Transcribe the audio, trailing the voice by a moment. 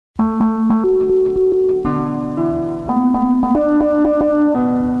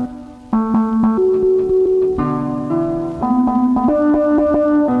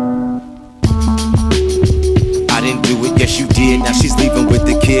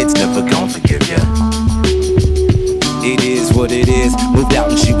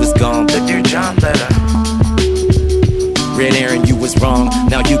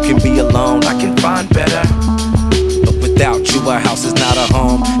her house is not a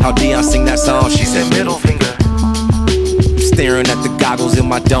home. How Dion sing that song, she said middle finger. Staring at the goggles in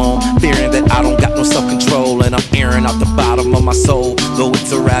my dome, fearing that I don't got no self-control, and I'm airing out the bottom of my soul. Though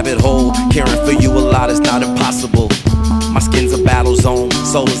it's a rabbit hole, caring for you a lot is not impossible. My skin's a battle zone,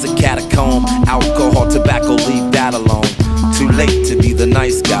 soul is a catacomb. Alcohol, tobacco, leave that alone. Too late to be the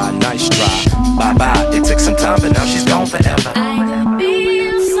nice guy, nice try. Bye-bye, it took some time, but now she's gone forever. I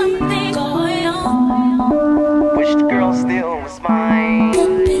feel something going on. Wish the girl still was mine.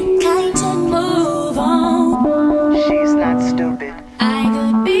 Could be kind to move on. She's not stupid. I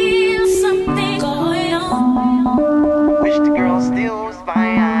could feel something going on. Wish the girl still was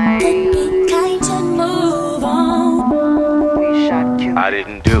mine. Could be kind to move on. We shot Cupid. I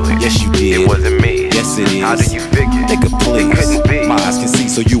didn't do it. Yes, you did. It wasn't me. Yes, it is. How do you figure? Nigga, please. It couldn't be. My eyes can see,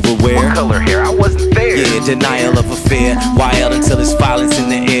 so you were aware. What color hair? I wasn't there. Yeah, denial of affair. Wild until there's violence in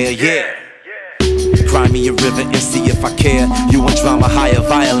the air. Yeah. Cry me a river and see if I care. You want drama, hire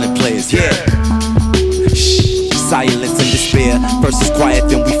violent players. Yeah. Shh, silence and despair. First is quiet,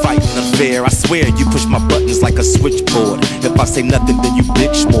 then we fighting unfair. I swear you push my buttons like a switchboard. If I say nothing, then you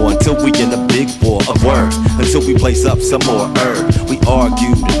bitch more. Until we in a big war of words. Until we blaze up some more herb. We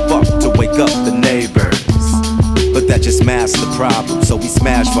argued and fucked to wake up the neighbors. But that just masks the problem. So we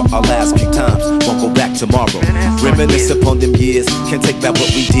smashed for our last few times. Won't go back tomorrow. Reminisce upon them years. Can't take back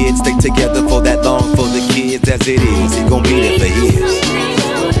what we did. Stay together for that long for the kids as it is. It gon' be there for years.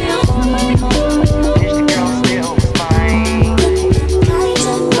 Wish the girl still was mine. Kind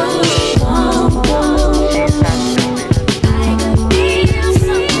to move on. She's not stupid. I could feel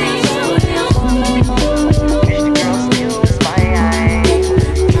something going on. Wish the girl still was mine.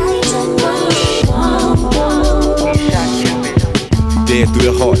 Kind to move on. We shot Cupid. Dead through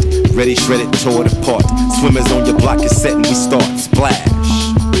the heart, ready shredded, tore it apart. Swimmers on your block is set and we start.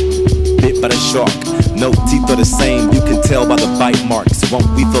 Splash, bit by the shark. No teeth are the same, you can tell by the bite marks. Won't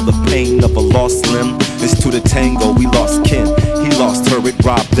we feel the pain of a lost limb? It's to the tango, we lost kin. He lost her, it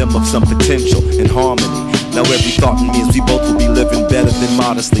robbed them of some potential and harmony. Now every thought in me is we both will be living better than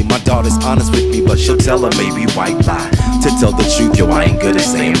modestly. My daughter's honest with me, but she'll tell her maybe white lie. To tell the truth, yo, I ain't good at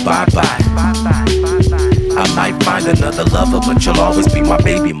saying bye-bye. I might find another lover, but you'll always be my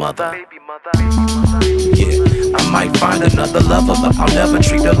baby mother. Yeah, I might find another lover, but I'll never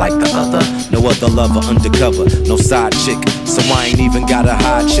treat her like the other. No other lover undercover, no side chick, so I ain't even gotta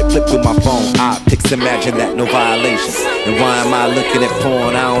hide shit. Flip through my phone, I pics, imagine that, no violations. And why am I looking at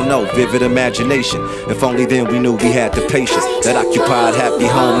porn? I don't know, vivid imagination. If only then we knew we had the patience. That occupied happy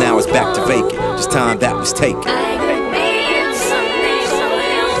home now is back to vacant, just time that was taken.